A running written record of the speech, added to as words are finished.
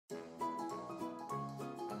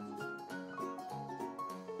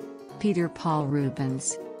Peter Paul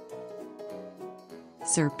Rubens.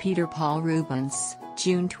 Sir Peter Paul Rubens,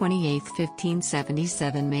 June 28,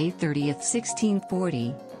 1577 – May 30,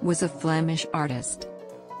 1640, was a Flemish artist.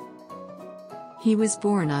 He was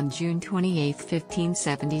born on June 28,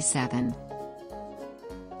 1577.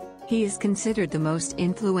 He is considered the most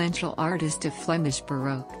influential artist of Flemish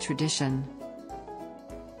Baroque tradition.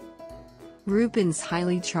 Rubens'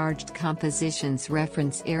 highly charged compositions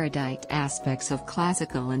reference erudite aspects of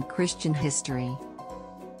classical and Christian history.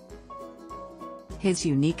 His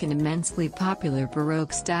unique and immensely popular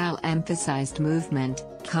Baroque style emphasized movement,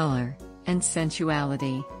 color, and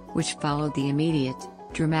sensuality, which followed the immediate,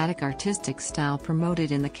 dramatic artistic style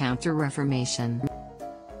promoted in the Counter-Reformation.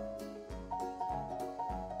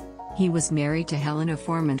 He was married to Helena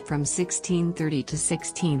Formant from 1630 to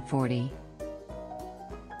 1640.